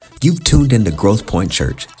You've tuned into Growth Point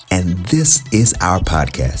Church, and this is our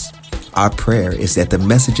podcast. Our prayer is that the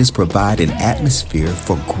messages provide an atmosphere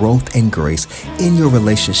for growth and grace in your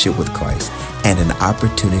relationship with Christ and an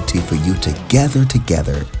opportunity for you to gather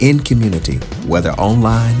together in community, whether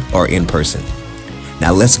online or in person.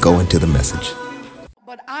 Now let's go into the message.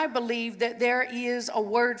 But I believe that there is a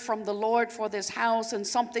word from the Lord for this house and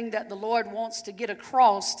something that the Lord wants to get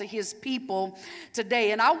across to his people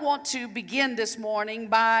today. And I want to begin this morning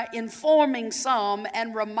by informing some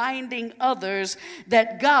and reminding others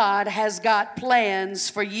that God has got plans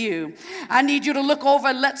for you. I need you to look over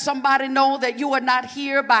and let somebody know that you are not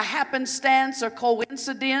here by happenstance or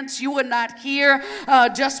coincidence. You are not here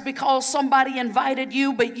just because somebody invited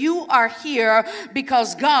you, but you are here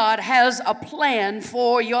because God has a plan for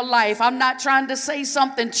your life. I'm not trying to say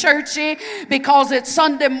something churchy because it's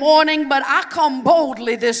Sunday morning, but I come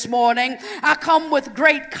boldly this morning. I come with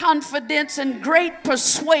great confidence and great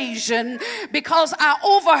persuasion because I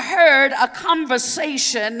overheard a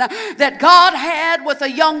conversation that God had with a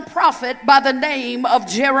young prophet by the name of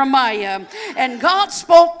Jeremiah. And God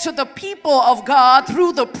spoke to the people of God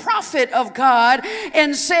through the prophet of God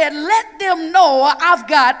and said, let them know I've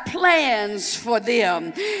got plans for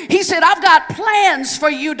them. He said, I've got plans for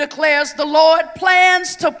you, declares the Lord,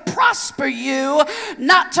 plans to prosper you,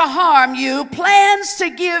 not to harm you, plans to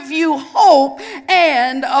give you hope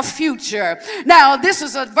and a future. Now, this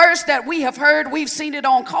is a verse that we have heard. We've seen it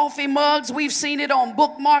on coffee mugs. We've seen it on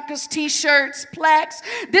bookmarkers, t-shirts, plaques.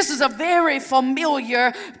 This is a very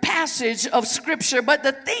familiar passage of scripture. But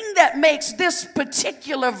the thing that makes this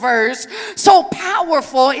particular verse so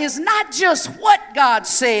powerful is not just what God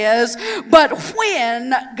says, but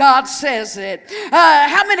when God says it.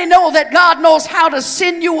 How many know that God knows how to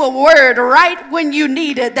send you a word right when you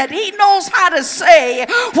need it? That he knows how to say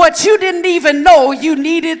what you didn't even know you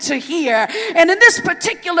needed to hear. And in this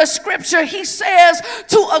particular scripture, he says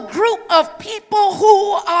to a group of people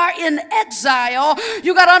who are in exile,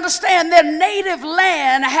 you got to understand their native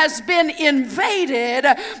land has been invaded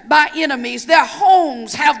by enemies. Their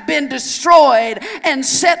homes have been destroyed and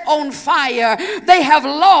set on fire. They have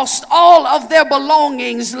lost all of their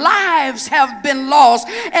belongings. Lives have been lost.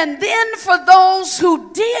 And then for those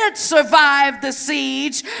who did survive the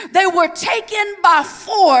siege, they were taken by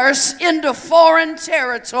force into foreign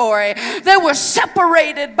territory. They were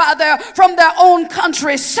separated from their own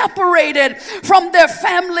country, separated from their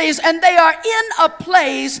families, and they are in a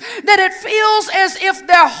place that it feels as if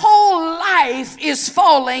their whole life is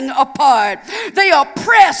falling apart. They are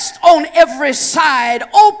pressed on every side,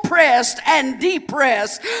 oppressed and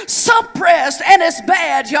depressed, suppressed, and it's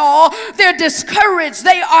bad, y'all. They're discouraged.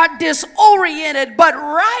 They are disoriented, but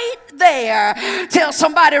right there, tell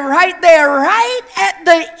somebody right there, right at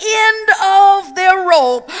the end of their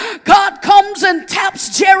rope, God comes and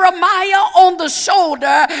taps Jeremiah on the shoulder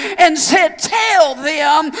and said, tell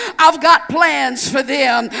them I've got plans for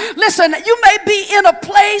them. Listen, you may be in a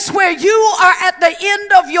place where you are at the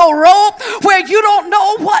end of your rope, where you don't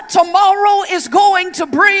know what tomorrow is going to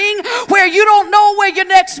bring, where you don't know where your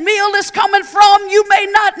next meal is coming from. You may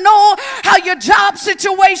not know how your job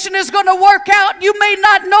situation is going to work out. You may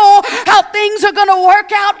not know how things are going to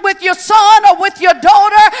work out with your son or with your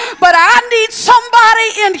daughter, but I need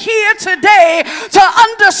somebody in here today to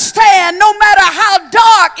understand no matter how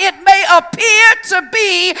dark it may appear to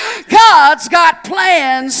be, God's got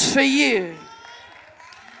plans for you.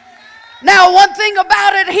 Now, one thing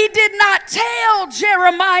about it, he did not tell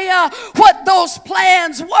Jeremiah what those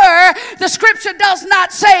plans were. The scripture does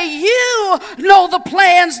not say, you know the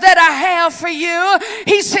plans that I have for you.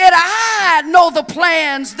 He said, I know the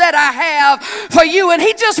plans that I have for you. And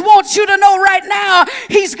he just wants you to know right now,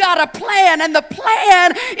 he's got a plan. And the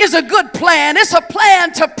plan is a good plan. It's a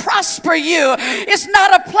plan to prosper you. It's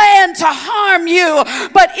not a plan to harm you,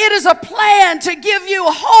 but it is a plan to give you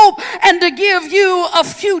hope and to give you a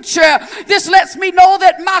future. This lets me know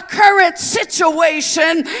that my current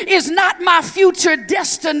situation is not my future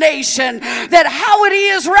destination. That how it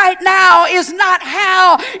is right now is not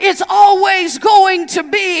how it's always going to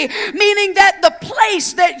be. Meaning that the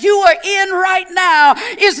place that you are in right now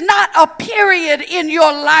is not a period in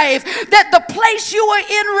your life. That the place you are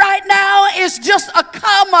in right now is just a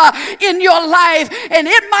comma in your life. And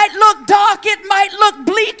it might look dark, it might look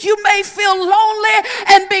bleak. You may feel lonely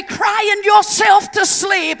and be crying yourself to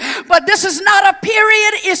sleep. But this is not a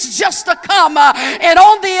period, it's just a comma. And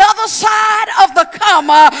on the other side of the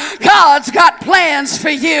comma, God's got plans for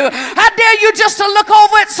you. I dare you just to look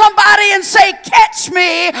over at somebody and say, catch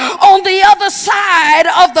me on the other side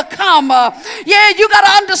of the comma. Yeah, you got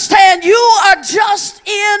to understand, you are just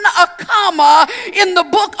in a comma in the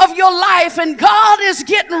book of your life, and God is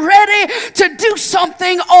getting ready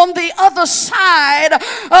experiencing on the other side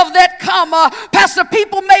of that comma. Pastor,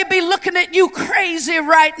 people may be looking at you crazy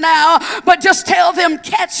right now, but just tell them,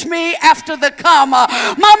 catch me after the comma.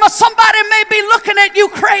 Mama, somebody may be looking at you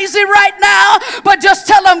crazy right now, but just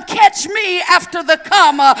tell them, catch me after the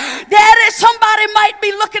comma. Daddy, somebody might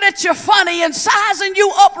be looking at you funny and sizing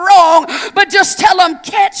you up wrong, but just tell them,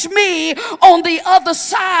 catch me on the other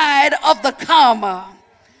side of the comma.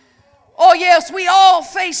 Oh yes, we all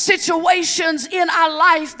face situations in our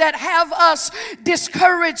life that have us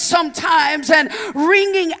discouraged sometimes and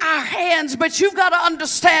wringing our hands, but you've got to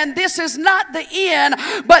understand this is not the end,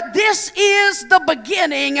 but this is the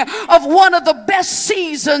beginning of one of the best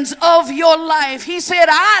seasons of your life. He said,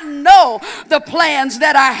 I know the plans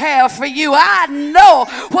that I have for you. I know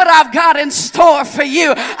what I've got in store for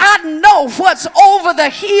you. I know what's over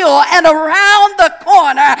the hill and around the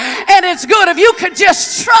corner, and it's good. If you could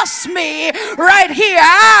just trust me right here,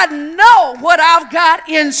 I know what I've got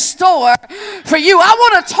in store for you. I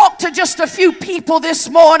want to talk to just a few people this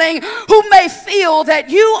morning who may feel that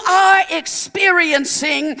you are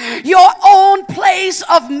experiencing your own place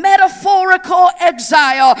of metaphorical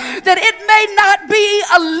exile, that it may not be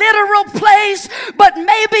a literal place, but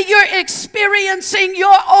maybe you're experiencing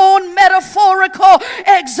your own metaphorical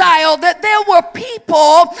exile, that there were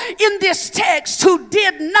people in this text who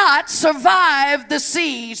did not survive the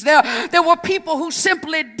siege. There were people who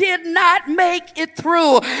simply did not make it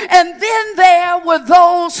through. And then there were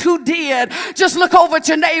those who did. Just look over at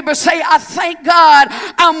your neighbor, say, I thank God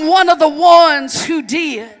I'm one of the ones who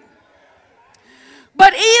did.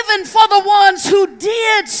 But even for the ones who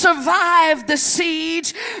did survive the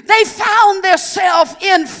siege, they found themselves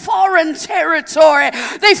in foreign territory.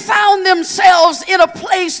 They found themselves in a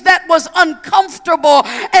place that was uncomfortable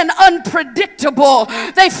and unpredictable.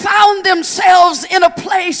 They found themselves in a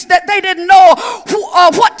place that they didn't know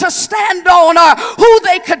what to stand on or who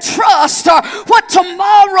they could trust or what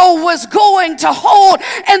tomorrow was going to hold.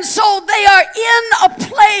 And so they are in a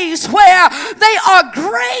place where they are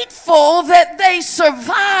grateful that they survived,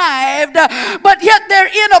 but yet they're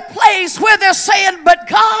in a place where they're saying, but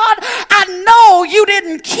God, I know you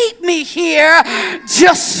didn't keep me here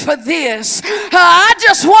just for this. I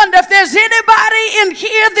just wonder if there's anybody in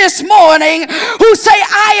here this morning who say,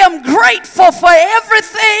 I am grateful for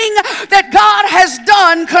everything that God has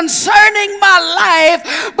done concerning my life,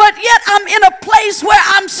 but yet I'm in a place where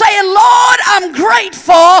I'm saying, Lord, I'm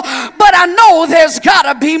grateful, but I know there's got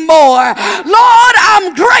to be more. Lord,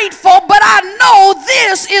 I'm grateful, but I know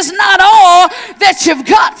this is not all that you've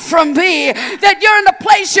got from me. That you're in a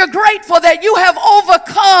place you're grateful that you have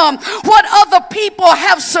overcome what other people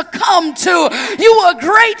have succumbed to. You are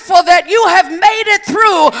grateful that you have made it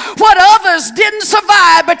through what others didn't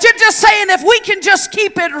survive. But you're just saying, if we can just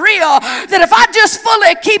keep it real, that if I just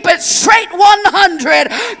fully keep it straight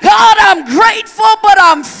 100, God, I'm grateful, but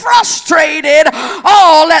I'm frustrated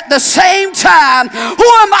all at the same time. Who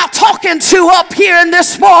am I talking to up here in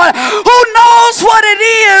this morning? Who knows what it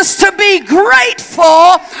is to be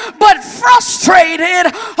grateful but frustrated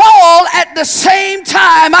all at the same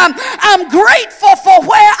time? I'm grateful for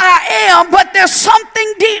where I am, but there's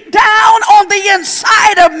something deep down on the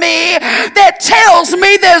inside of me that tells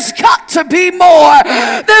me there's got to be more.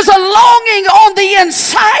 There's a longing on the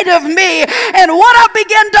inside of me, and what I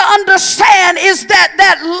begin to understand is that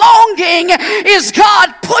longing is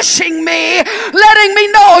God pushing me, letting me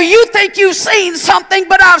know, you think you've seen something,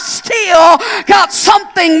 but I've still got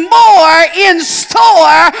something more in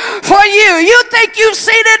store for you. You think you've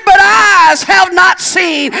seen it, but eyes have not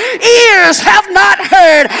seen, ears have not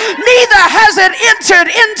heard, neither has it entered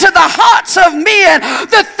into the hearts of men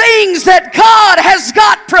the things that God has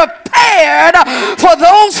got prepared for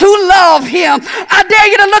those who love him. I dare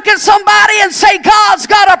you to look at somebody and say, God's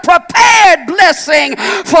got a prepared blessing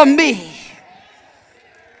for me.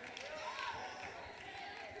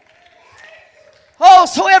 Oh,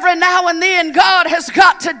 so every now and then God has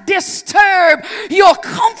got to disturb your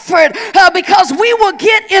comfort because we will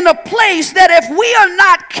get in a place that if we are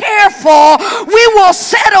not careful, we will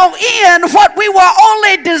settle in what we were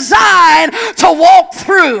only designed to walk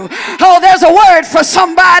through. Oh, there's a word for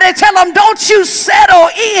somebody. Tell them, don't you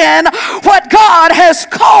settle in what God has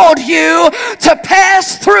called you to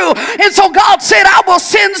pass through. And so God said, I will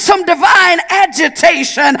send some divine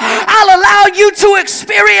agitation. I'll allow you to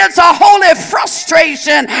experience a holy frustration,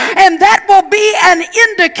 and that will be an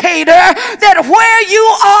indicator that where you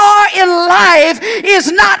are in life life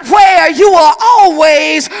is not where you are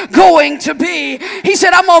always going to be. He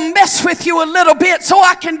said, I'm going to mess with you a little bit so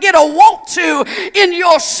I can get a want to in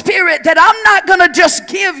your spirit, that I'm not going to just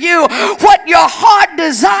give you what your heart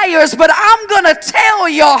desires, but I'm going to tell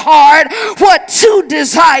your heart what to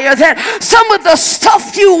desire. That some of the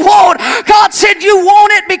stuff you want, God said you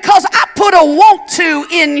want it because I put a want to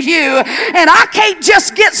in you, and I can't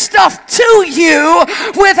just get stuff to you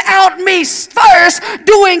without me first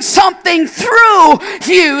doing something through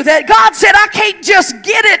you. That God said I can't just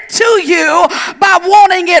get it to you by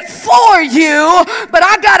wanting it for you, but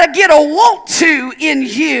I got to get a want to in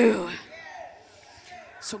you.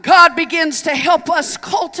 So God begins to help us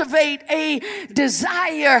cultivate a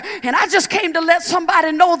desire. And I just came to let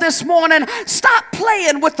somebody know this morning, stop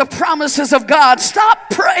playing with the promises of God. Stop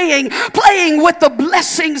playing with the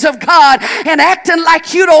blessings of God and acting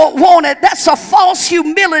like you don't want it. That's a false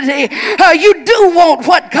humility. You do want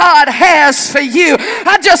what God has for you.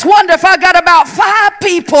 I just wonder if I got about 5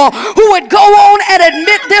 people who would go on and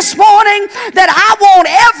admit this morning that I want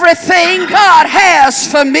everything God has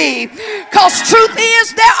for me. Because truth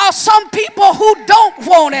is, there are some people who don't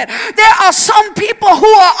want it. There are some people who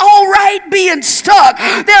are all right being stuck.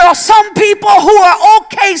 There are some people who are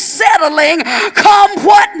okay settling, come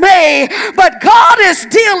what may. But God is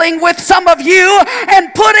dealing with some of you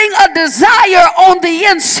and putting a desire on the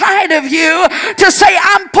inside of you to say,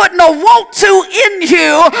 I'm putting a want to in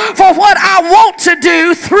you for what I want to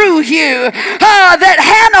do through you. That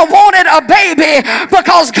Hannah wanted a baby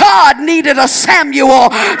because God needed a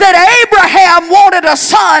Samuel. That Abraham wanted a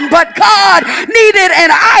son, but God needed an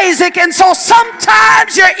Isaac. And so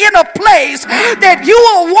sometimes you're in a place that you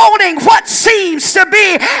are wanting what seems to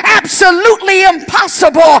be absolutely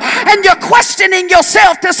impossible, and you're questioning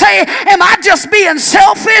yourself to say, am I just being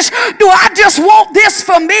selfish? Do I just want this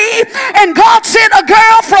for me? And God sent a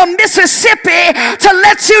girl from Mississippi to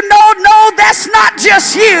let you know, no, that's not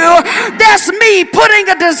just you. That's me putting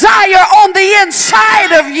a desire on the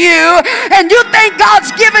inside of you. And you think God's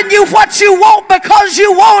giving you what you want because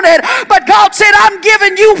you want it, but God said, I'm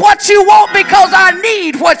giving you what you want because I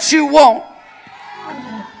need what you want.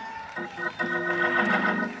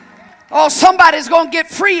 Oh, somebody's going to get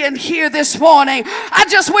free in here this morning. I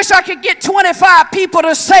just wish I could get 25 people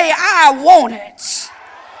to say, I want it.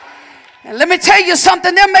 And let me tell you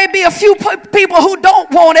something, there may be a few people who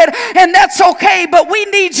don't want it, and that's okay, but we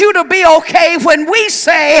need you to be okay when we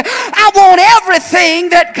say, I want everything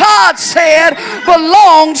that God said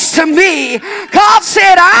belongs to me. God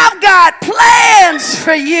said, I've got plans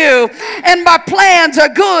for you, and my plans are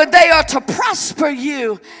good. They are to prosper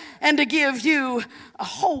you and to give you a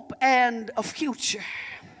hope and a future.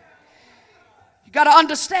 You got to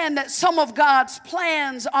understand that some of God's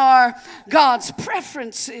plans are God's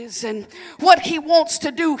preferences, and what He wants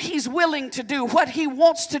to do, He's willing to do. What He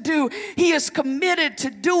wants to do, He is committed to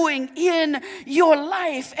doing in your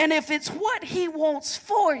life. And if it's what He wants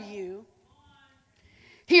for you,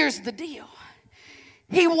 here's the deal.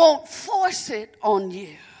 He won't force it on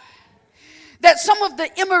you. That some of the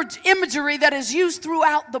imagery that is used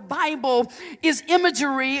throughout the Bible is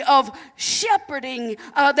imagery of shepherding,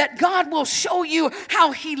 that God will show you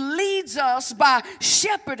how He leads us by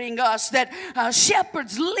shepherding us, that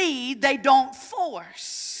shepherds lead, they don't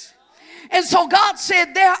force. And so God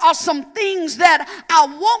said, there are some things that I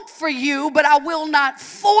want for you, but I will not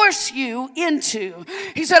force you into.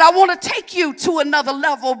 He said, I want to take you to another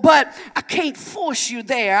level, but I can't force you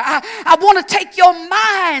there. I want to take your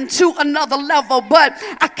mind to another level, but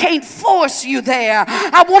I can't force you there.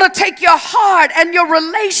 I want to take your heart and your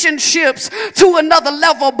relationships to another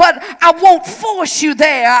level, but I won't force you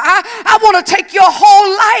there. I want to take your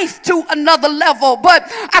whole life to another level, but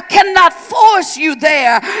I cannot force you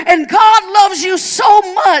there. And God loves you so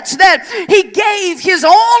much that He gave His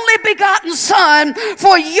only begotten Son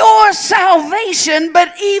for your salvation,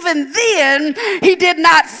 but even then He did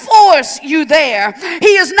not force you there.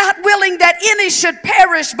 He is not willing that any should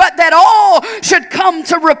perish, but that all should come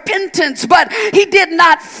to repentance, but He did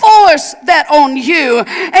not force that on you.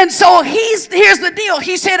 And so here's the deal.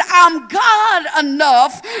 He said, I'm God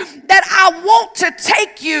enough that I want to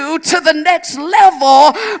take you to the next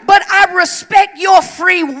level, but I respect your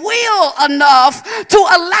free will enough to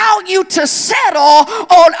allow you to settle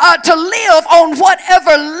on, to live on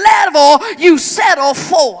whatever level you settle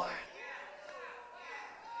for.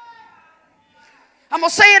 I'm going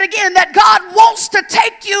to say it again, that God wants to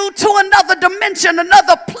take you to another dimension,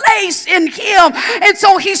 another place in Him. And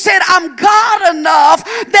so He said, I'm God enough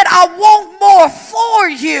that I want more for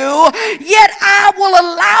you, yet I will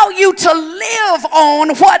allow you to live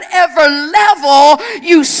on whatever level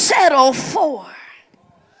you settle for.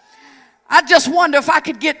 I just wonder if I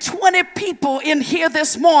could get 20 people in here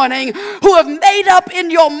this morning who have made up in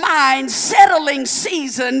your mind settling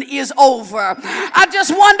season is over. I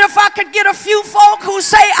just wonder if I could get a few folk who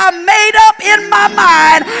say, I made up in my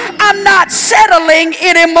mind, I'm not settling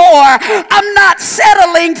anymore. I'm not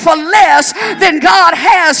settling for less than God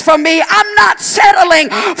has for me. I'm not settling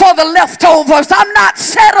for the leftovers. I'm not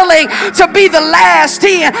settling to be the last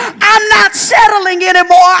in. I'm not settling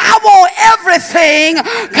anymore. I want everything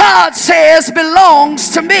God says belongs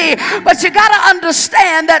to me. But you got to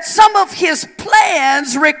understand that some of his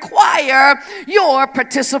plans require your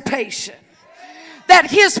participation. That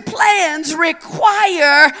his plans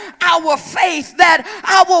require our faith, that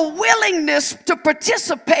our willingness to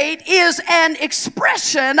participate is an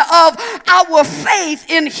expression of our faith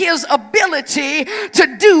in his ability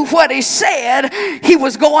to do what he said he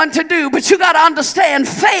was going to do. But you got to understand,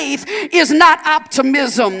 faith is not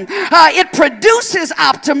optimism. It produces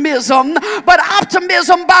optimism, but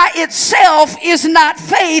optimism by itself is not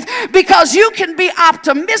faith, because you can be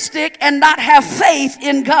optimistic and not have faith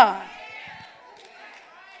in God.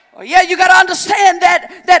 Yeah, you got to understand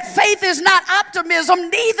that faith is not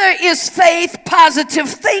optimism, neither is faith positive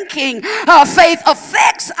thinking. Faith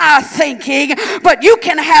affects our thinking, but you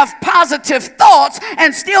can have positive thoughts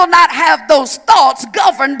and still not have those thoughts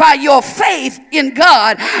governed by your faith in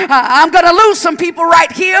God. I'm going to lose some people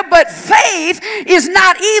right here, but faith is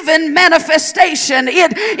not even manifestation.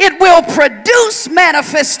 It will produce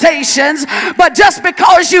manifestations, but just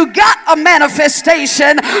because you got a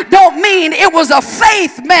manifestation don't mean it was a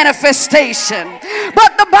faith manifestation.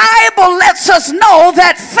 But the Bible lets us know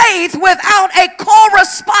that faith without a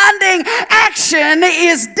corresponding action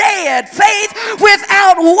is dead. Faith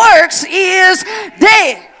without works is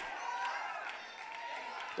dead.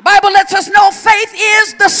 The Bible lets us know faith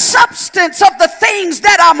is the substance of the things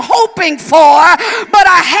that I'm hoping for, but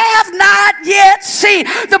I have not yet seen.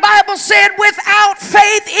 The Bible said without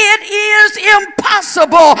faith it is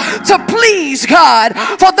impossible to please God.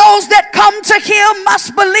 For those that come to him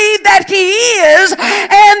must believe that he is,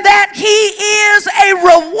 and that he is a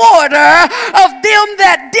rewarder of them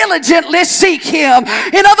that diligently seek him.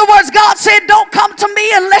 In other words, God said, don't come to me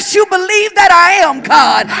unless you believe that I am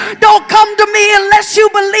God. Don't come to me unless you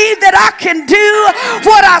believe that I can do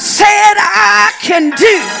what I said I can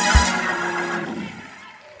do.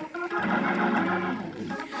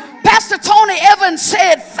 Pastor Tony Evans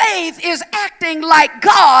said faith is acting like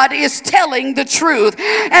God is telling the truth.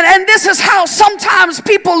 And this is how sometimes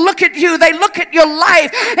people look at you. They look at your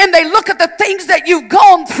life and they look at the things that you've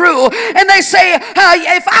gone through, and they say,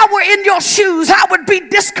 if I were in your shoes, I would be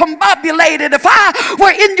discombobulated. If I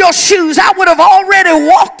were in your shoes, I would have already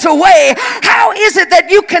walked away. How is it that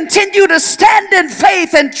you continue to stand in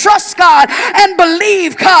faith and trust God and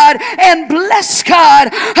believe God and bless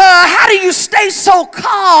God? How do you stay so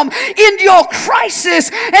calm in your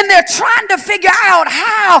crisis? And they're trying to figure out,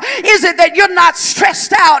 how is it that you're not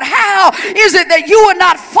stressed out? How is it that you are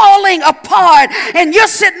not falling apart? And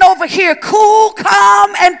you're sitting over here cool,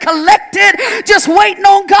 calm, and collected, just waiting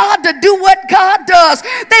on God to do what God does.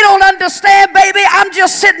 They don't understand, baby. I'm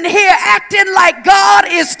just sitting here acting like God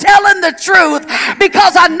is telling the truth,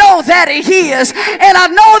 because I know that he is. And I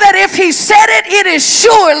know that if he said it, it is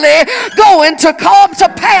surely going to come to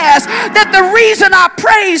pass. That the reason I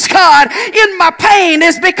praise God in my pain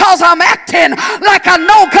is because I'm acting like I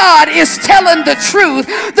know God is telling the truth.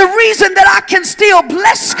 The reason that I can still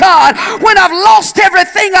bless God when I've lost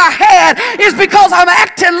everything I had is because I'm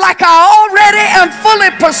acting like I already am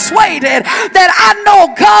fully persuaded that I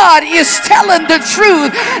know God is telling the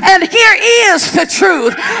truth. And here is the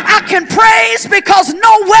truth. I can praise because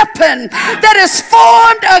no weapon that is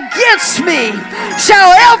formed against me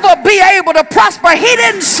shall ever be able to prosper. He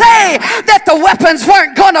didn't say that the weapons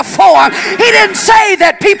weren't going to form. He didn't say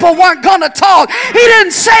that people weren't going to talk. He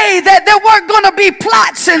didn't say that there weren't going to be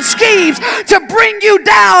plots and schemes to bring you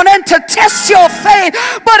down and to test your faith.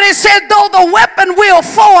 But he said, though the weapon will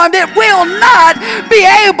form, it will not be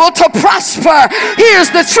able to prosper. Here's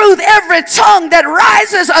the truth. Every tongue that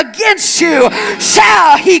rises against you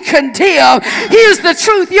shall he condemn. Here's the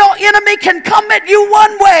truth. Your enemy can come at you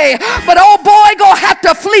one way, but oh boy, gonna have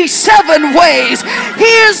to flee 7 ways.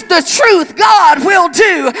 Here's the truth. God will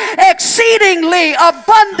do exceedingly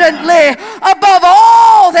abundantly above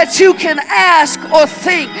all that you can ask or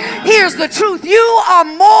think. Here's the truth. You are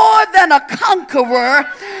more than a conqueror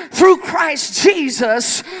through Christ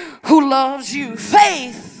Jesus who loves you.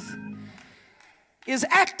 Faith is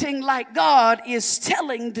acting like God is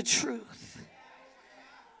telling the truth.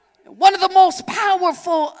 One of the most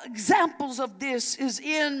powerful examples of this is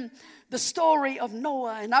in the story of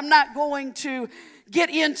Noah. And I'm not going to get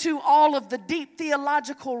into all of the deep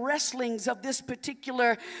theological wrestlings of this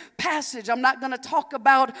particular passage. I'm not going to talk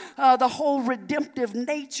about the whole redemptive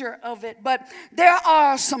nature of it, but there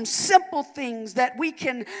are some simple things that we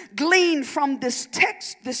can glean from this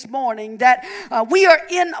text this morning, that we are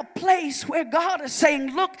in a place where God is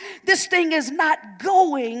saying, look, this thing is not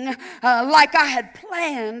going like I had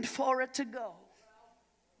planned for it to go.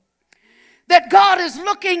 That God is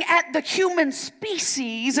looking at the human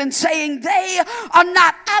species and saying they are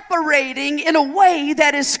not operating in a way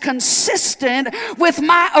that is consistent with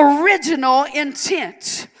my original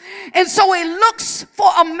intent. And so he looks for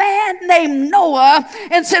a man named Noah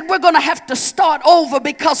and said, we're going to have to start over,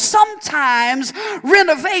 because sometimes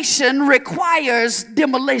renovation requires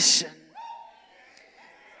demolition.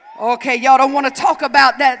 Okay, y'all don't want to talk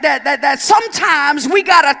about that sometimes we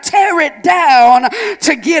got to tear it down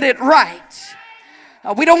to get it right.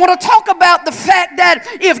 We don't want to talk about the fact that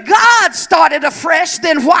if God started afresh,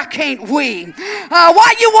 then why can't we?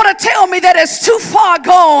 Why you want to tell me that it's too far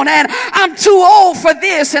gone and I'm too old for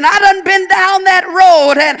this and I done been down that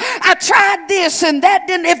road and I tried this and that?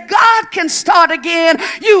 Then if God can start again,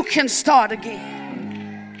 you can start again.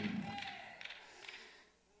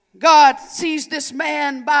 God sees this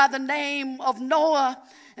man by the name of Noah,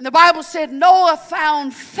 and the Bible said Noah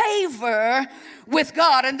found favor with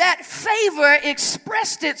God, and that favor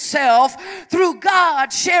expressed itself through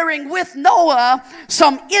God sharing with Noah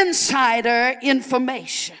some insider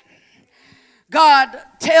information. God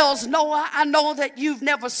tells Noah, I know that you've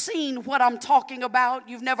never seen what I'm talking about,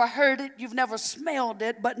 you've never heard it, you've never smelled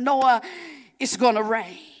it, but Noah, it's going to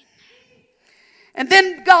rain. And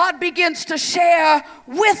then God begins to share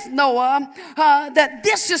with Noah that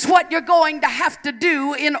this is what you're going to have to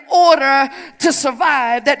do in order to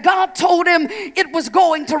survive. That God told him it was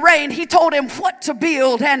going to rain. He told him what to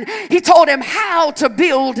build, and he told him how to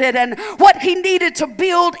build it and what he needed to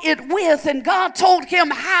build it with. And God told him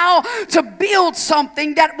how to build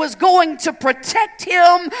something that was going to protect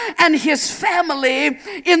him and his family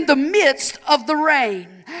in the midst of the rain.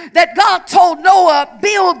 That God told Noah,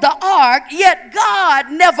 build the ark, yet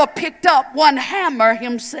God never picked up one hammer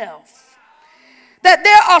himself. That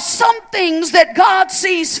there are some things that God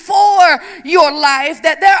sees for your life,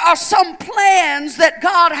 that there are some plans that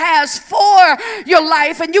God has for your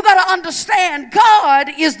life, and you got to understand, God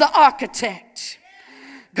is the architect.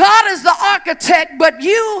 God is the architect, but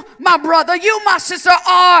you, my brother, you, my sister,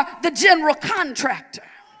 are the general contractor.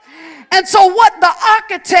 And so what the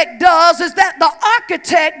architect does is that the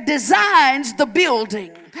architect designs the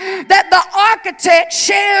building. That the architect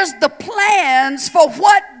shares the plans for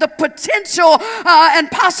what the potential and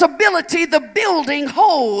possibility the building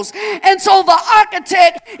holds. And so the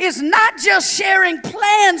architect is not just sharing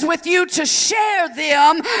plans with you to share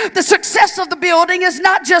them. The success of the building is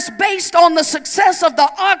not just based on the success of the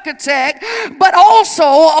architect, but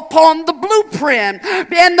also upon the blueprint.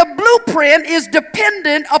 And the blueprint is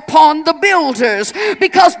dependent upon the builders,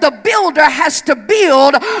 because the builder has to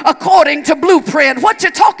build according to blueprint. What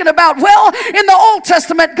you're talking about? Well, in the Old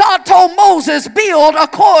Testament, God told Moses, build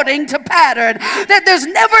according to pattern. That there's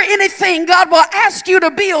never anything God will ask you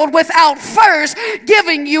to build without first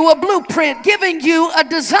giving you a blueprint, giving you a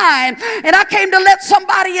design. And I came to let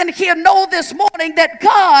somebody in here know this morning that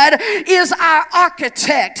God is our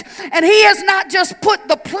architect. And he has not just put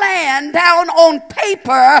the plan down on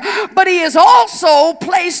paper, but he has also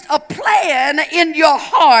placed a plan in your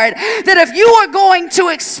heart. That if you are going to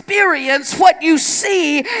experience what you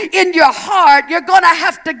see in your heart, you're going to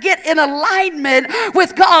have to get in alignment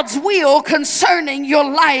with God's will concerning your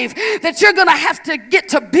life. That you're going to have to get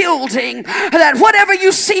to building. That whatever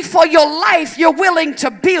you see for your life, you're willing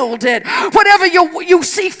to build it. Whatever you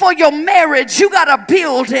see for your marriage, you got to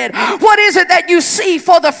build it. What is it that you see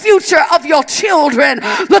for the future of your children?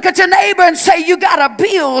 Look at your neighbor and say, you got to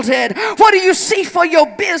build it. What do you see for your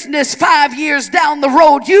business 5 years down the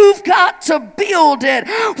road? You've got to build it.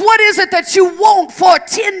 What is it that you want for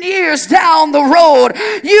 10 years down the road?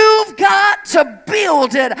 You've got to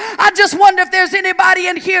build it. I just wonder if there's anybody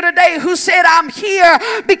in here today who said, I'm here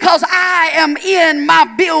because I am in my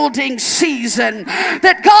building season.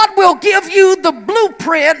 That God will give you the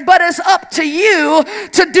blueprint, but it's up to you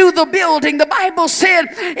to do the building. The Bible said,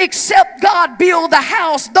 except God build the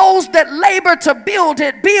house, those that labor to build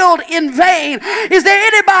it build in vain. Is there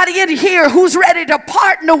anybody in here who's ready to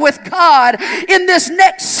partner with God in this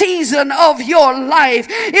next season of your life?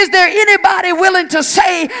 Is there anybody willing to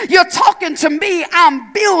say, you're talking to me,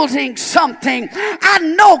 I'm building something. I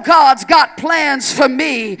know God's got plans for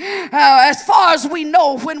me. As far as we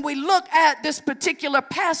know, when we look at this particular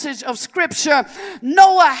passage of scripture,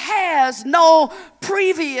 Noah has no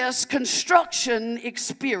previous construction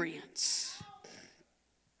experience.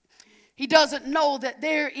 He doesn't know that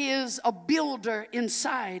there is a builder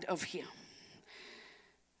inside of him.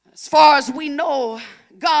 As far as we know,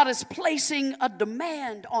 God is placing a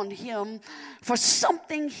demand on him for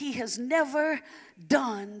something he has never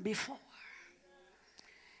done before.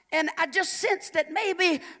 And I just sense that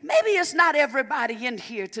maybe it's not everybody in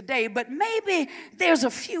here today, but maybe there's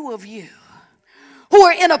a few of you who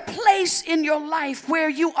are in a place in your life where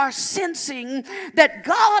you are sensing that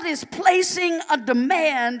God is placing a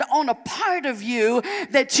demand on a part of you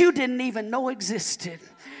that you didn't even know existed.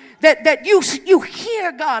 That you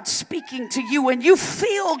hear God speaking to you, and you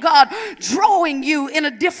feel God drawing you in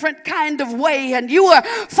a different kind of way, and you are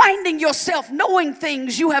finding yourself knowing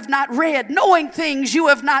things you have not read, knowing things you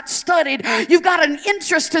have not studied. You've got an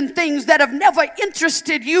interest in things that have never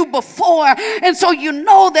interested you before, and so you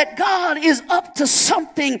know that God is up to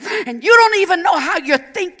something, and you don't even know how you're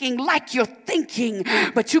thinking like you're thinking.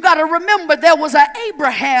 But you got to remember, there was an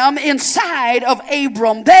Abraham inside of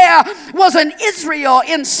Abram. There was an Israel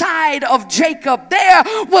inside of Jacob. There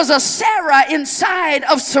was a Sarah inside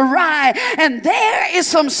of Sarai. And there is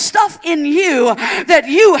some stuff in you that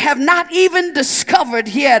you have not even discovered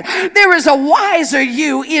yet. There is a wiser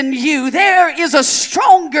you in you. There is a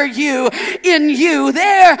stronger you in you.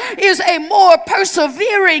 There is a more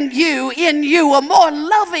persevering you in you, a more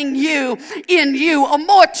loving you in you, a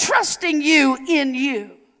more trusting you in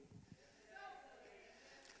you.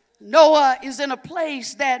 Noah is in a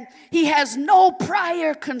place that he has no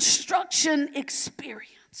prior construction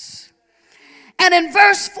experience. And in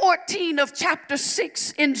verse 14 of chapter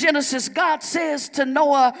 6 in Genesis, God says to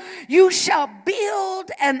Noah, you shall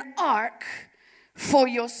build an ark for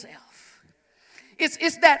yourself.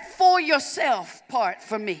 It's that for yourself part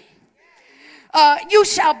for me. You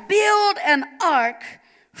shall build an ark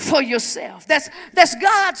for yourself. That's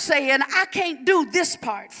God saying, I can't do this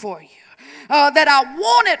part for you. That I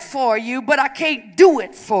want it for you, but I can't do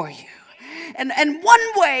it for you. And one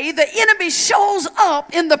way the enemy shows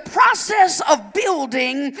up in the process of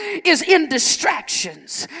building is in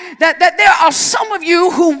distractions. That there are some of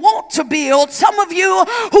you who want to build, some of you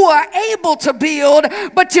who are able to build,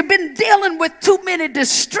 but you've been dealing with too many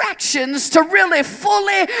distractions to really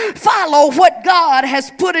fully follow what God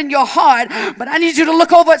has put in your heart. But I need you to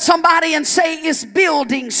look over at somebody and say, it's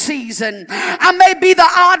building season. I may be the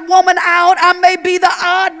odd woman out, I may be the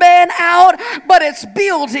odd man out, but it's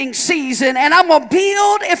building season. And I'm going to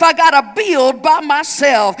build if I got to build by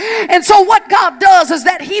myself. And so what God does is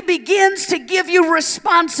that he begins to give you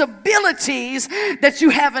responsibilities that you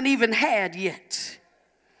haven't even had yet.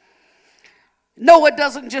 Noah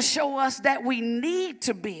doesn't just show us that we need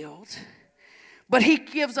to build, but he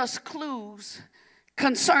gives us clues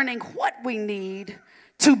concerning what we need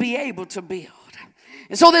to be able to build.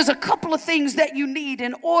 And so there's a couple of things that you need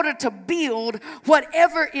in order to build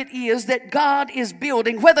whatever it is that God is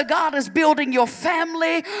building. Whether God is building your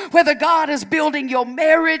family, whether God is building your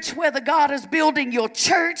marriage, whether God is building your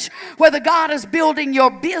church, whether God is building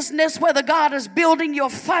your business, whether God is building your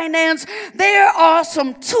finance, there are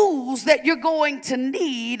some tools that you're going to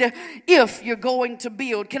need if you're going to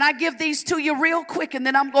build. Can I give these to you real quick, and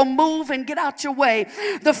then I'm going to move and get out your way.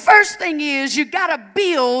 The first thing is you got to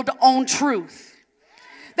build on truth.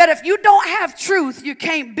 That if you don't have truth, you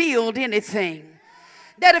can't build anything.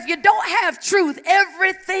 That if you don't have truth,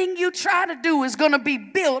 everything you try to do is going to be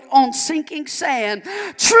built on sinking sand.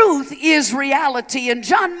 Truth is reality. And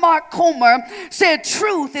John Mark Comer said,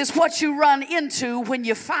 truth is what you run into when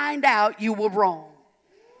you find out you were wrong.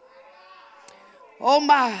 Oh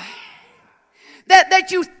my.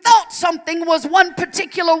 That you thought something was one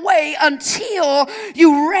particular way until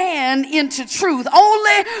you ran into truth,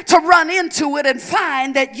 only to run into it and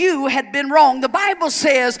find that you had been wrong. The Bible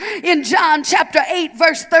says in John chapter 8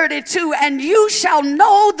 verse 32, and you shall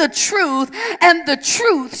know the truth, and the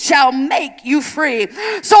truth shall make you free.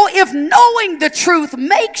 So if knowing the truth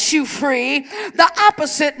makes you free, the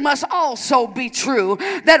opposite must also be true.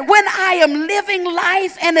 That when I am living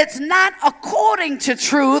life and it's not according to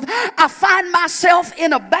truth, I find myself myself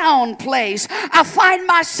in a bound place. I find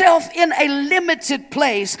myself in a limited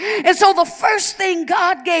place. And so the first thing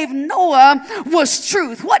God gave Noah was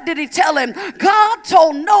truth. What did he tell him? God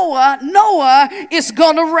told Noah, Noah, it's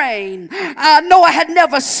gonna rain. Noah had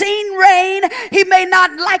never seen rain. He may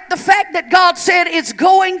not like the fact that God said it's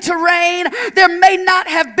going to rain. There may not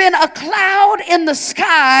have been a cloud in the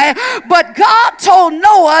sky, but God told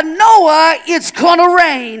Noah, Noah, it's gonna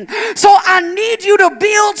rain. So I need you to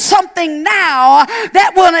build something now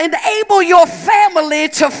that will enable your family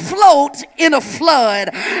to float in a flood.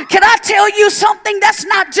 Can I tell you something? That's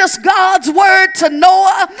not just God's word to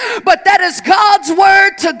Noah, but that is God's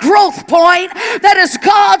word to Growth Point. That is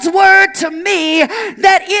God's word to me,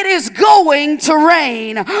 that it is going to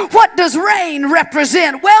rain. What does rain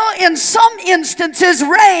represent? Well, in some instances,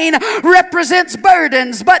 rain represents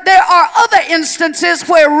burdens, but there are other instances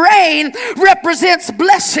where rain represents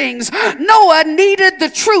blessings. Noah needed the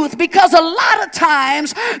truth, because a lot of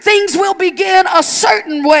times things will begin a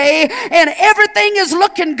certain way and everything is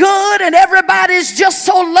looking good and everybody's just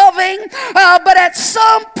so loving, but at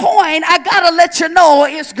some point I gotta let you know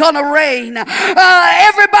it's gonna rain.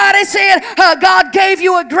 Everybody said God gave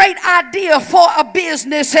you a great idea for a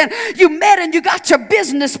business, and you met and you got your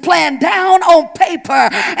business plan down on paper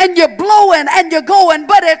and you're blowing and you're going,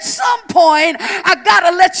 but at some point I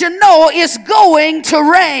gotta let you know it's going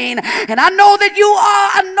to rain. And I know that you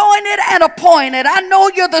are anointed and appointed. I know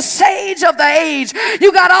you're the sage of the age.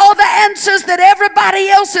 You got all the answers that everybody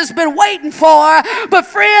else has been waiting for, but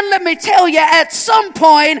friend, let me tell you, at some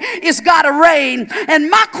point it's gotta rain. And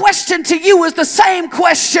my question to you is the same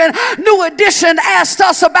question New Edition asked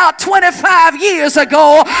us about 25 years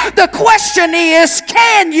ago. The question is,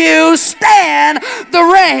 can you stand the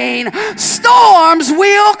rain? Storms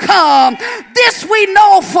will come. This we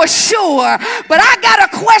know for sure. But I got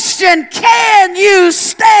a question. Can you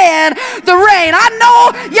stand the rain? I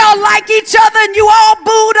know y'all like each other and you all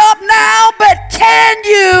booed up now, but can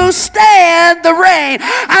you stand the rain?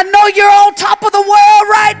 I know you're on top of the world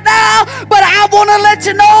right now, but I want to let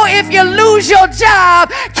you know, if you lose your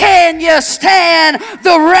job, can you stand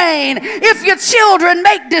the rain? If your children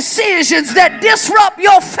make decisions that disrupt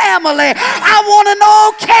your family, I want to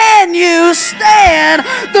know, can you stand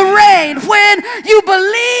the rain? When you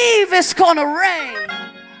believe it's going to rain,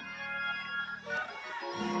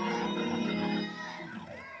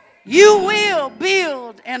 you will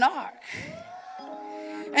build an ark.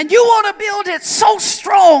 And you want to build it so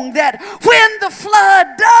strong that when the flood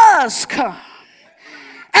does come,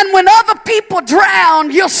 and when other people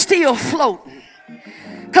drown, you're still floating.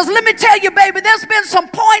 Because let me tell you, baby, there's been some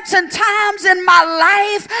points and times in my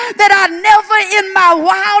life that I never in my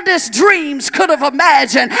wildest dreams could have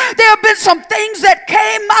imagined. There have been some things that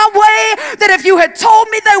came my way that if you had told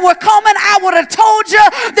me they were coming, I would have told you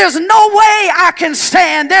there's no way I can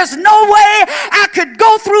stand. There's no way I could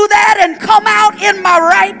go through that and come out in my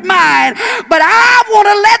right mind. But I want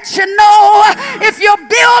to let you know, if you're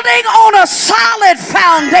building on a solid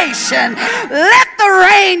foundation, let the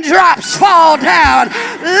raindrops fall down.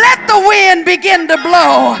 Let the wind begin to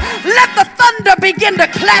blow. Let the thunder begin to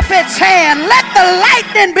clap its hand. Let the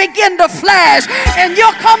lightning begin to flash. And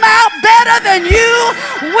you'll come out better than you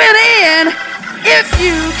went in if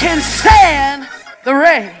you can stand the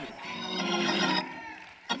rain.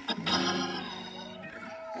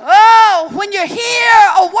 Oh, when you hear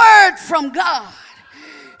a word from God,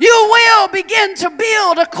 you will begin to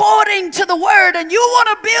build according to the word, and you want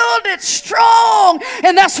to build it strong.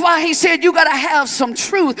 And that's why he said you got to have some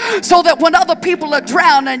truth, so that when other people are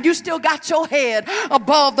drowning, you still got your head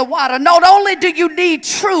above the water. Not only do you need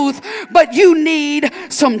truth, but you need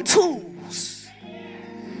some tools.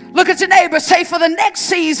 Look at your neighbor, say, for the next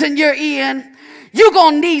season you're in, you're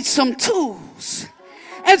going to need some tools.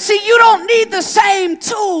 And see, you don't need the same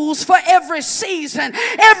tools for every season.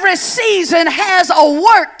 Every season has a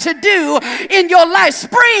work to do in your life.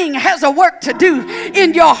 Spring has a work to do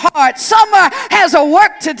in your heart. Summer has a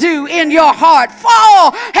work to do in your heart.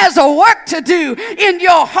 Fall has a work to do in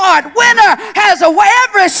your heart. Winter has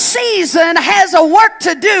every season has a work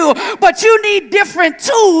to do, but you need different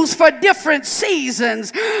tools for different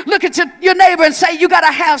seasons. Look at your neighbor and say, you got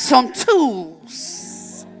to have some tools.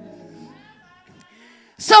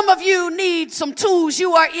 Some of you need some tools.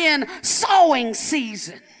 You are in sowing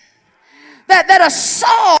season. That a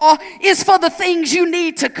saw is for the things you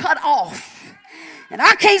need to cut off. And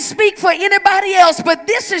I can't speak for anybody else, but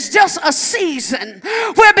this is just a season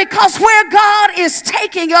where, because where God is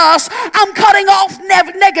taking us, I'm cutting off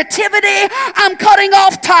negativity, I'm cutting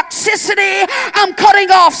off toxicity, I'm cutting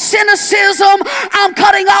off cynicism, I'm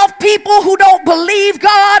cutting off people who don't believe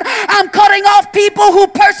God, I'm cutting off people who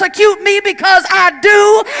persecute me because I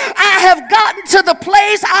have gotten to the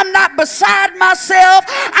place I'm not beside myself.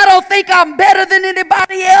 I don't think I'm better than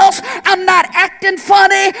anybody else. I'm not acting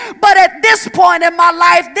funny. But at this point in my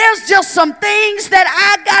life, there's just some things that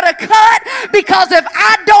I gotta cut, because if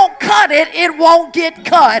I don't cut it, it won't get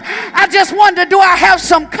cut. I just wonder, do I have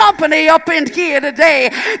some company up in here today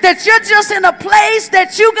that you're just in a place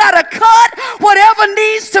that you gotta cut whatever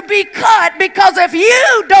needs to be cut, because if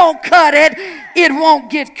you don't cut it, it won't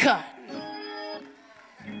get cut.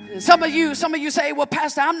 Some of you say, well,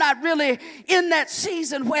 Pastor, I'm not really in that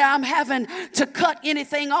season where I'm having to cut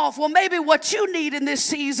anything off. Well, maybe what you need in this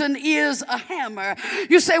season is a hammer.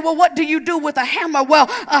 You say, well, what do you do with a hammer? Well,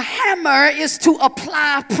 a hammer is to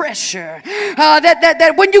apply pressure.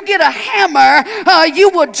 That when you get a hammer, you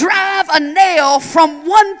will drive a nail from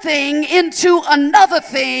one thing into another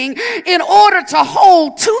thing in order to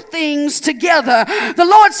hold two things together. The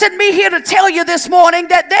Lord sent me here to tell you this morning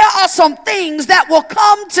that there are some things that will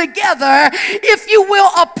come together if you will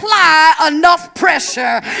apply enough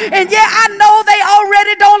pressure. And yeah, I know they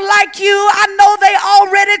already don't like you. I know they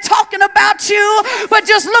already talking about you. But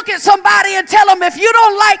just look at somebody and tell them, if you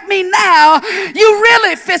don't like me now, you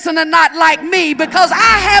really fixing to not like me, because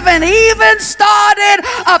I haven't even started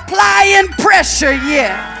applying pressure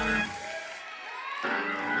yet.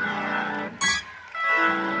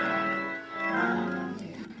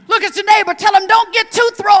 Look at your neighbor, tell him, don't get too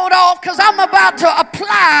thrown off, because I'm about to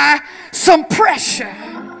apply some pressure.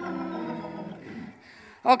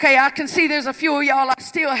 Okay, I can see there's a few of y'all I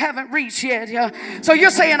still haven't reached yet. Yeah. So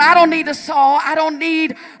you're saying, I don't need a saw, I don't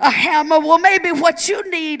need a hammer. Well, maybe what you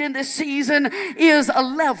need in this season is a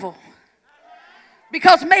level.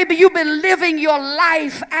 Because maybe you've been living your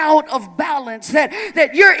life out of balance,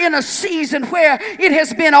 that you're in a season where it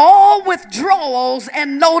has been all withdrawals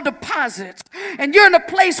and no deposits. And you're in a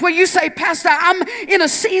place where you say, Pastor, I'm in a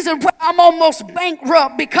season where I'm almost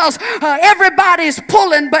bankrupt because everybody's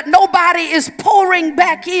pulling, but nobody is pouring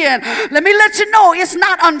back in. Let me let you know, it's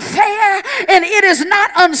not unfair and it is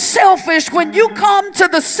not unselfish when you come to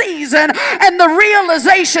the season and the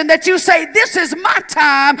realization that you say, this is my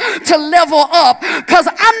time to level up. Because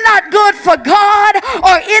I'm not good for God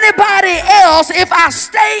or anybody else if I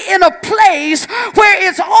stay in a place where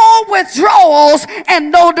it's all withdrawals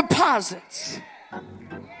and no deposits.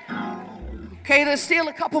 Okay, there's still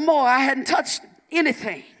a couple more. I hadn't touched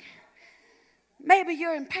anything. Maybe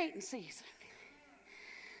you're in painting season.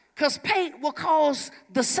 Because paint will cause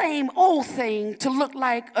the same old thing to look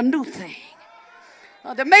like a new thing.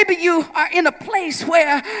 That maybe you are in a place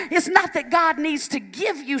where it's not that God needs to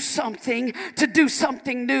give you something to do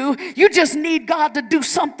something new. You just need God to do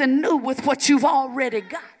something new with what you've already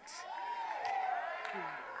got.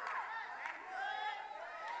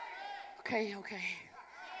 Okay.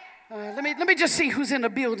 Let me just see who's in the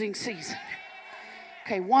building season.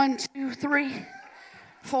 Okay, 1, 2, 3,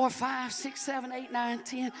 4, 5, 6, 7, 8, 9,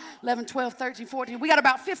 10, 11, 12, 13, 14. We got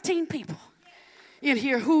about 15 people in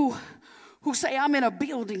here who say, I'm in a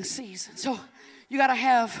building season. So you got to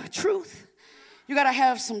have truth. You got to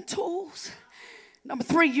have some tools. Number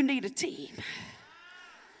 3, you need a team.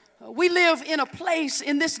 We live in a place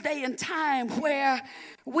in this day and time where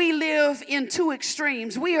we live in two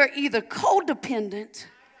extremes. We are either codependent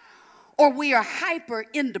or we are hyper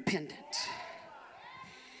independent.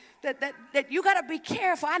 That you got to be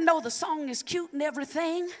careful. I know the song is cute and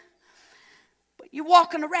everything, but you're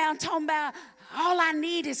walking around talking about, all I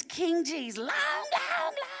need is King G's. Long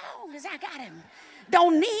as I got him.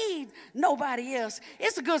 Don't need nobody else.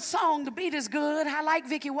 It's a good song. The beat is good. I like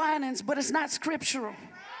Vicki Winans, but it's not scriptural.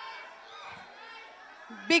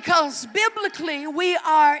 Because biblically, we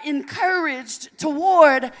are encouraged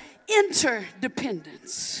toward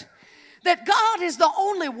interdependence. That God is the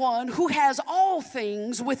only one who has all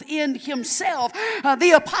things within himself.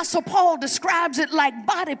 The Apostle Paul describes it like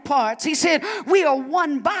body parts. He said, we are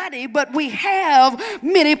one body, but we have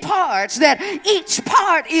many parts. That each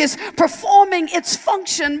part is performing its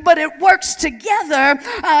function, but it works together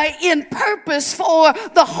in purpose for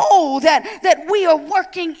the whole. That we are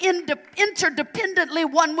working interdependently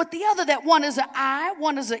one with the other. That one is an eye,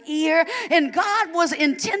 one is an ear. And God was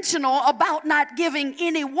intentional about not giving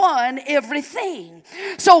anyone everything.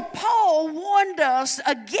 So Paul warned us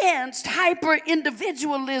against hyper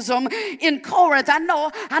individualism in Corinth. I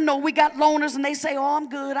know we got loners and they say, oh, I'm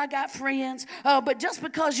good, I got friends. But just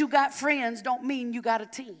because you got friends don't mean you got a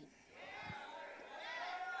team.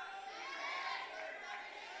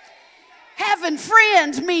 Having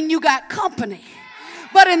friends mean you got company.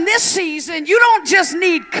 But in this season, you don't just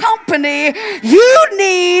need company, you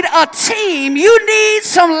need a team. You need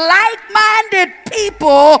some like-minded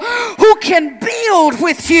people who can build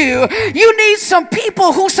with you. You need some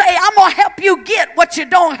people who say, I'm going to help you get what you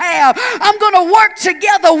don't have. I'm going to work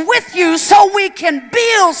together with you so we can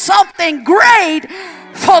build something great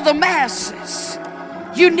for the masses.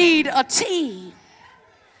 You need a team.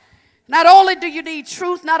 Not only do you need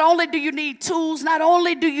truth, not only do you need tools, not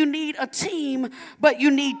only do you need a team, but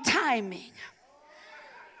you need timing.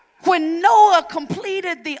 When Noah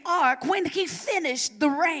completed the ark, when he finished, the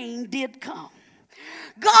rain did come.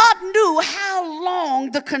 God knew how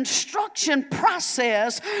long the construction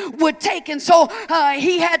process would take, and so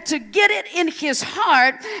he had to get it in his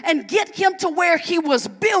heart and get him to where he was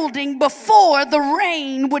building before the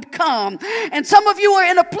rain would come. And some of you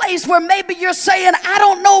are in a place where maybe you're saying, I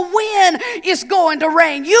don't know when it's going to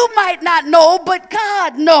rain. You might not know, but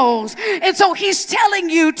God knows. And so he's telling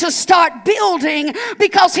you to start building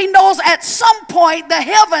because he knows at some point the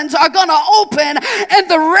heavens are going to open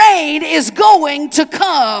and the rain is going to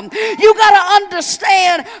come. You got to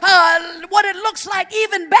understand what it looks like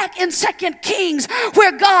even back in 2 Kings,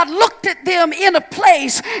 where God looked at them in a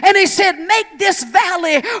place and he said, make this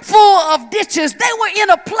valley full of ditches. They were in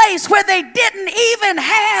a place where they didn't even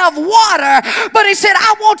have water, but he said,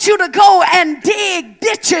 I want you to go and dig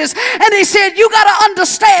ditches. And he said, you got to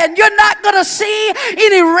understand, you're not going to see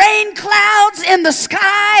any rain clouds in the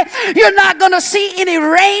sky. You're not going to see any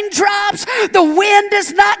raindrops. The wind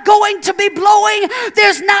is not going to be blowing.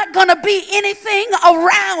 There's not going to be anything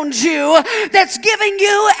around you that's giving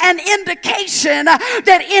you an indication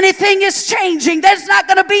that anything is changing. There's not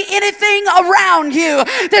going to be anything around you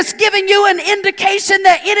that's giving you an indication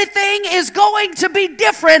that anything is going to be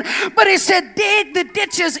different. But he said, dig the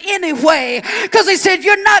ditches anyway, because he said,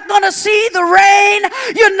 you're not going to see the rain.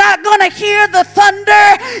 You're not going to hear the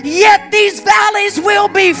thunder, yet these valleys will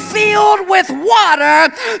be filled with water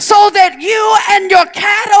so that you and your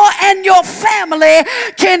cattle and your family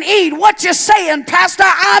can eat. What you saying, Pastor?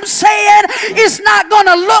 I'm saying it's not going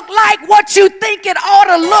to look like what you think it ought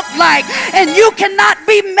to look like. And you cannot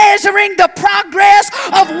be measuring the progress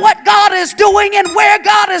of what God is doing and where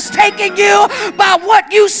God is taking you by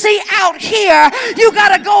what you see out here. You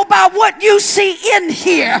got to go by what you see in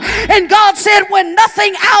here. And God said, when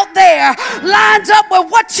nothing out there lines up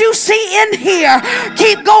with what you see in here,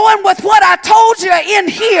 keep going with what I told you in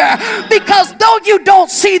here. Because though you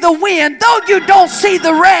don't see the wind, though you don't see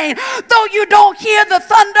the rain, though you don't hear the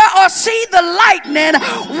thunder or see the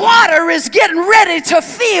lightning, water is getting ready to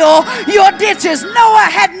fill your ditches. Noah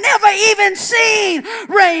had never even seen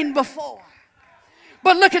rain before.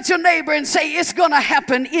 But look at your neighbor and say, it's going to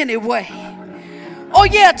happen anyway. Oh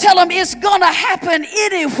yeah, tell them it's gonna happen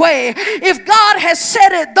anyway. If God has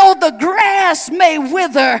said it, though the grass may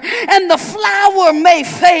wither and the flower may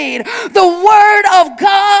fade, the word of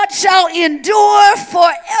God shall endure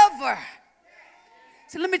forever.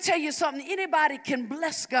 So let me tell you something. Anybody can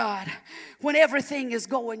bless God when everything is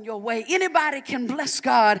going your way. Anybody can bless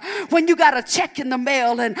God when you got a check in the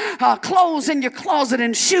mail and clothes in your closet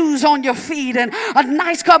and shoes on your feet and a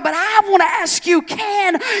nice car. But I want to ask you,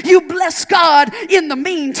 can you bless God in the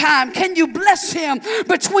meantime? Can you bless him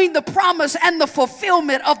between the promise and the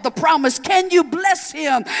fulfillment of the promise? Can you bless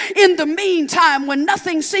him in the meantime when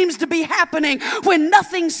nothing seems to be happening, when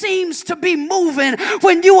nothing seems to be moving,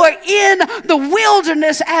 when you are in the wilderness,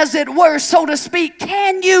 as it were, so to speak?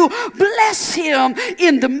 Can you bless him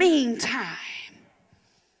in the meantime?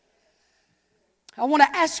 I want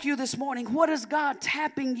to ask you this morning, what is God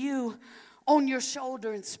tapping you on your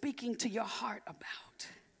shoulder and speaking to your heart about?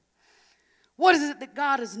 What is it that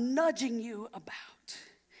God is nudging you about?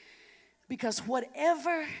 Because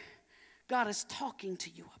whatever God is talking to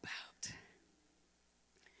you about,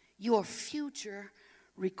 your future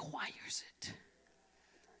requires it.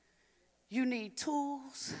 You need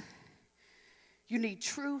tools, you need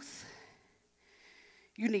truth,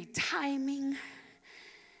 you need timing,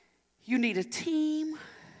 you need a team,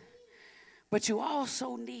 but you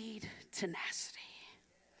also need tenacity.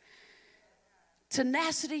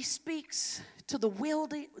 Tenacity speaks to the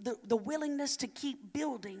willingness to keep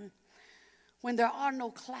building when there are no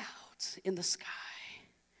clouds in the sky.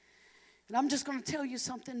 And I'm just going to tell you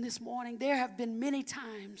something this morning. There have been many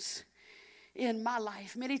times in my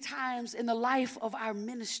life, many times in the life of our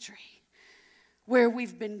ministry, where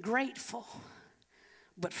we've been grateful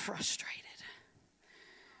but frustrated.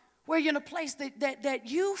 Where you're in a place that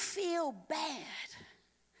you feel bad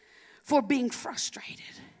for being frustrated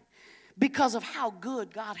because of how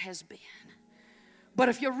good God has been. But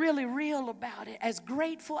if you're really real about it, as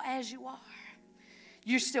grateful as you are,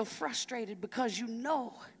 you're still frustrated because you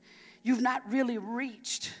know you've not really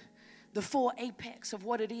reached the full apex of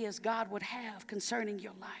what it is God would have concerning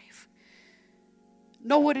your life.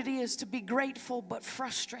 Know what it is to be grateful but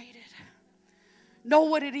frustrated. Know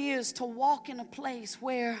what it is to walk in a place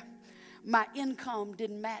where my income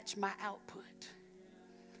didn't match my output.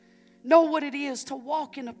 Know what it is to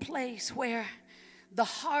walk in a place where the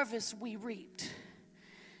harvest we reaped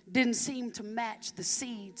didn't seem to match the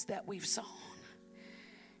seeds that we've sown.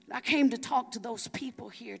 I came to talk to those people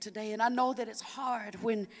here today, and I know that it's hard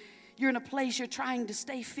when you're in a place you're trying to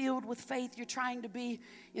stay filled with faith, you're trying to be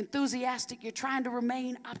enthusiastic, you're trying to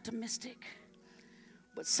remain optimistic.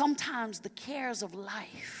 But sometimes the cares of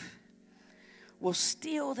life will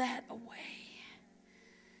steal that away.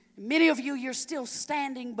 Many of you, you're still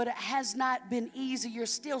standing, but it has not been easy. You're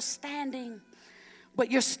still standing,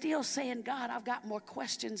 but you're still saying, God, I've got more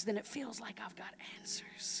questions than it feels like I've got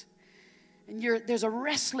answers. And there's a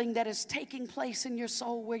wrestling that is taking place in your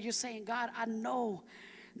soul where you're saying, God, I know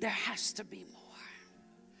there has to be more.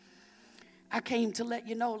 I came to let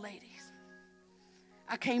you know, ladies.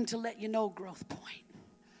 I came to let you know, Growth Point.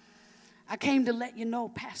 I came to let you know,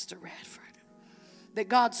 Pastor Radford, that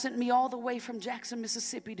God sent me all the way from Jackson,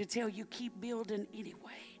 Mississippi to tell you keep building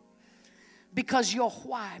anyway. Because your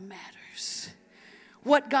why matters.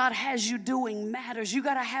 What God has you doing matters. You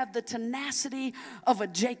got to have the tenacity of a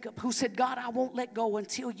Jacob who said, God, I won't let go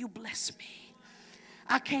until you bless me.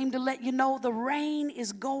 I came to let you know the rain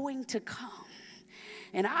is going to come.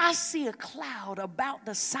 And I see a cloud about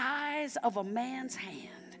the size of a man's hand.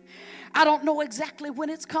 I don't know exactly when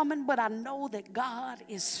it's coming, but I know that God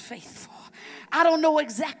is faithful. I don't know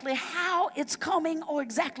exactly how it's coming or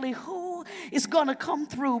exactly who is going to come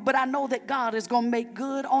through, but I know that God is going to make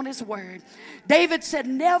good on his word. David said,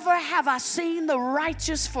 never have I seen the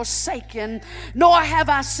righteous forsaken, nor have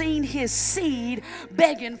I seen his seed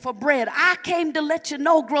begging for bread. I came to let you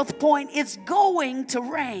know, Growth Point, it's going to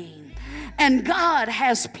rain, and God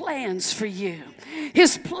has plans for you.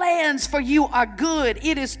 His plans for you are good.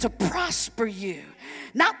 It is to prosper you,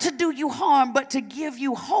 not to do you harm, but to give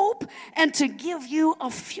you hope and to give you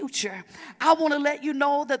a future. I want to let you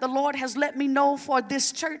know that the Lord has let me know for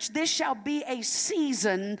this church, this shall be a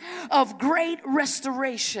season of great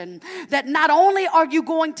restoration. That not only are you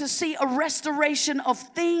going to see a restoration of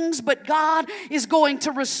things, but God is going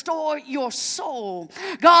to restore your soul.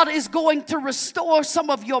 God is going to restore some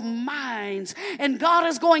of your minds. And God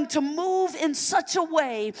is going to move in such a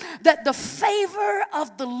way that the favor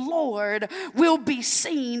of the Lord will be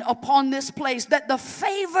seen upon this place, that the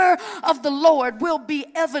favor of the Lord will be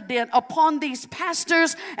evident upon these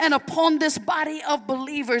pastors and upon this body of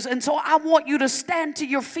believers. And so I want you to stand to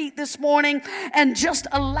your feet this morning and just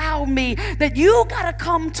allow me that you got to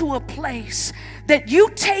come to a place that you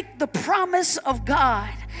take the promise of God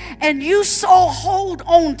and you so hold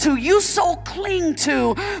on to, you so cling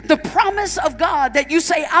to the promise of God that you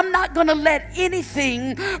say, I'm not going to let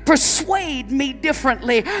anything persuade me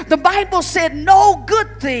differently. The Bible said no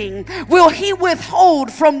good thing will he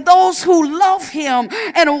withhold from those who love him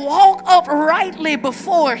and walk uprightly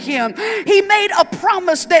before him. He made a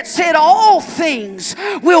promise that said all things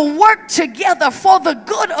will work together for the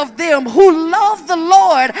good of them who love the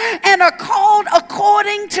Lord and are called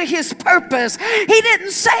according to his purpose. He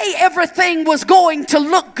didn't say everything was going to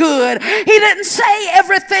look good. He didn't say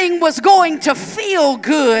everything was going to feel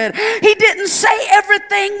good. He didn't say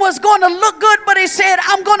everything was going to look good, but he said,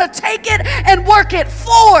 I'm going to take it and work it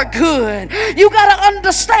for good. You got to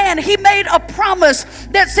understand, he made a promise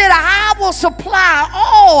that said, I will supply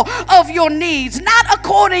all of your needs, not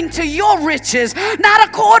according to your riches, not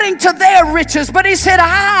according to their riches, but he said,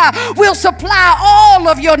 I will supply all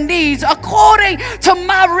of your needs according to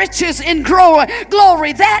my riches in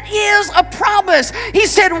glory. That is a promise. He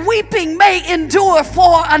said, weeping may endure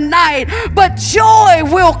for a night, but joy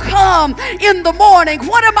will come in the morning.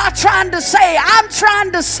 What am I trying to say? I'm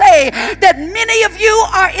trying to say that many of you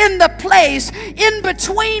are in the place in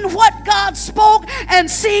between what God spoke and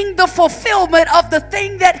seeing the fulfillment of the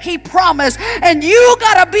thing that he promised. And you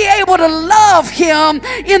got to be able to love him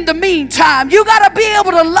in the meantime. You got to be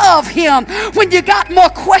able to love him when you got more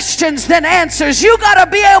questions than answers. You got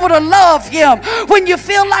to be able to love him when you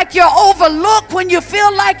feel like you're overlooked, when you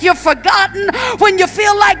feel like you're forgotten, when you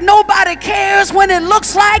feel like nobody cares, when it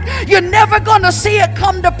looks like you're never going to see it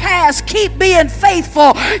come to pass. Keep being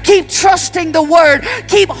faithful. Keep trusting the word.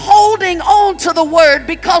 Keep holding on to the word,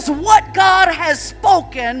 because what God has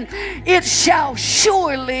spoken, it shall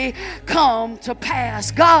surely come to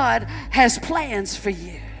pass. God has plans for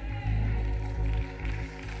you.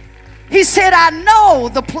 He said, I know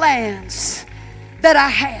the plans that I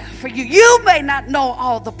have for you. You may not know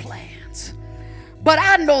all the plans, but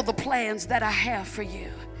I know the plans that I have for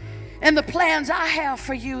you. And the plans I have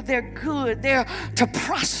for you, they're good. They're to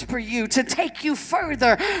prosper you, to take you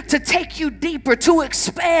further, to take you deeper, to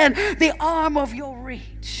expand the arm of your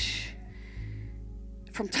reach.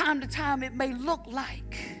 From time to time, it may look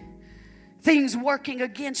like things working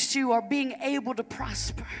against you are being able to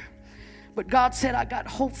prosper. But God said, I got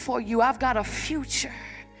hope for you. I've got a future.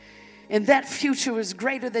 And that future is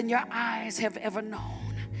greater than your eyes have ever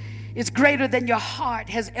known. It's greater than your heart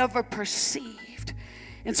has ever perceived.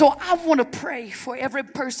 And so I want to pray for every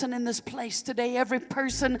person in this place today, every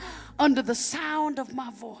person under the sound of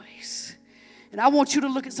my voice. And I want you to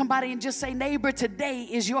look at somebody and just say, neighbor, today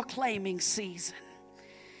is your claiming season.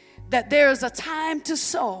 That there is a time to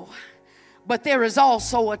sow, but there is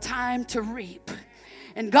also a time to reap.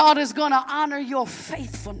 And God is going to honor your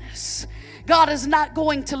faithfulness. God is not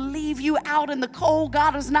going to leave you out in the cold.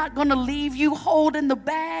 God is not going to leave you holding the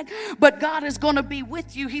bag, but God is going to be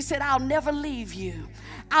with you. He said, I'll never leave you.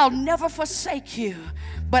 I'll never forsake you,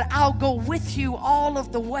 but I'll go with you all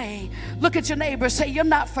of the way. Look at your neighbor. Say, you're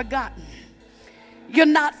not forgotten. You're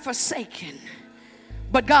not forsaken,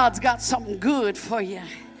 but God's got something good for you.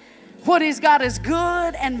 What he's got is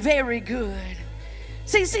good and very good.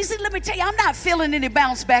 See, let me tell you, I'm not feeling any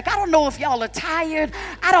bounce back. I don't know if y'all are tired.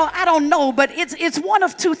 I don't know, but it's one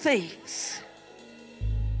of two things.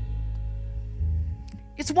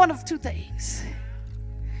 It's one of two things.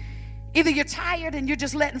 Either you're tired and you're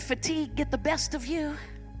just letting fatigue get the best of you,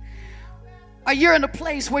 or you're in a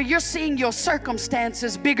place where you're seeing your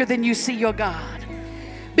circumstances bigger than you see your God.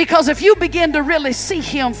 Because if you begin to really see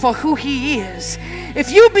him for who he is, if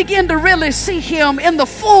you begin to really see him in the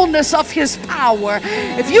fullness of his power,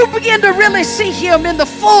 if you begin to really see him in the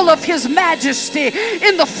full of his majesty,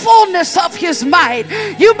 in the fullness of his might,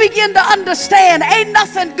 you begin to understand ain't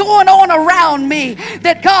nothing going on around me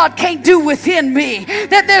that God can't do within me,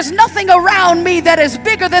 that there's nothing around me that is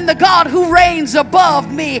bigger than the God who reigns above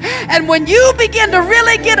me. And when you begin to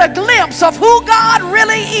really get a glimpse of who God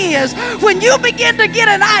really is, when you begin to get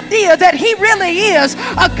an idea that he really is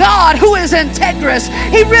a God who is integrous,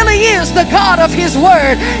 he really is the God of his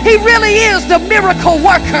word, he really is the miracle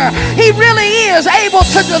worker, he really is able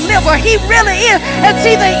to deliver, he really is. And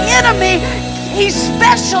see, the enemy, he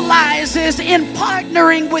specializes in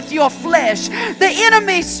partnering with your flesh. The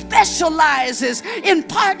enemy specializes in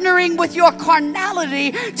partnering with your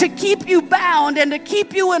carnality to keep you bound and to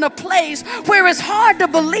keep you in a place where it's hard to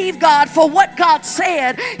believe God for what God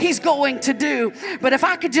said he's going to do. But if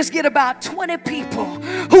I could just get about 20 people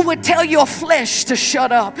who would tell your flesh to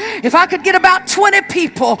shut up, if I could get about 20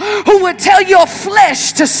 people who would tell your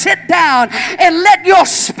flesh to sit down and let your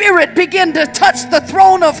spirit begin to touch the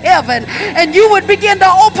throne of heaven, and you would begin to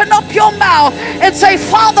open up your mouth and say,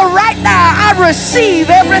 Father, right now I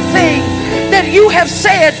receive everything that you have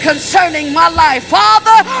said concerning my life.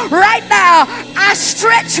 Father, right now I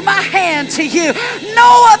stretch my hand to you.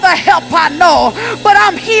 No other help I know, but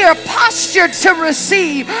I'm here postured to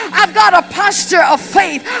receive. I've got a posture of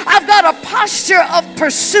faith. I've got a posture of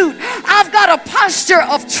pursuit. I've got a posture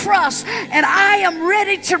of trust, and I am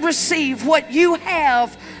ready to receive what you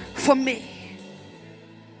have for me.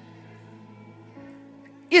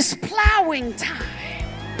 It's plowing time.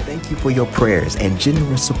 Thank you for your prayers and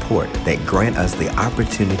generous support that grant us the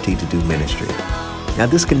opportunity to do ministry. Now,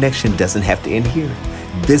 this connection doesn't have to end here.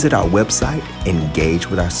 Visit our website, engage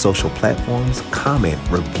with our social platforms, comment,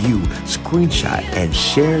 review, screenshot, and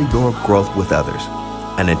share your growth with others.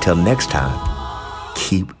 And until next time,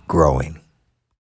 keep growing.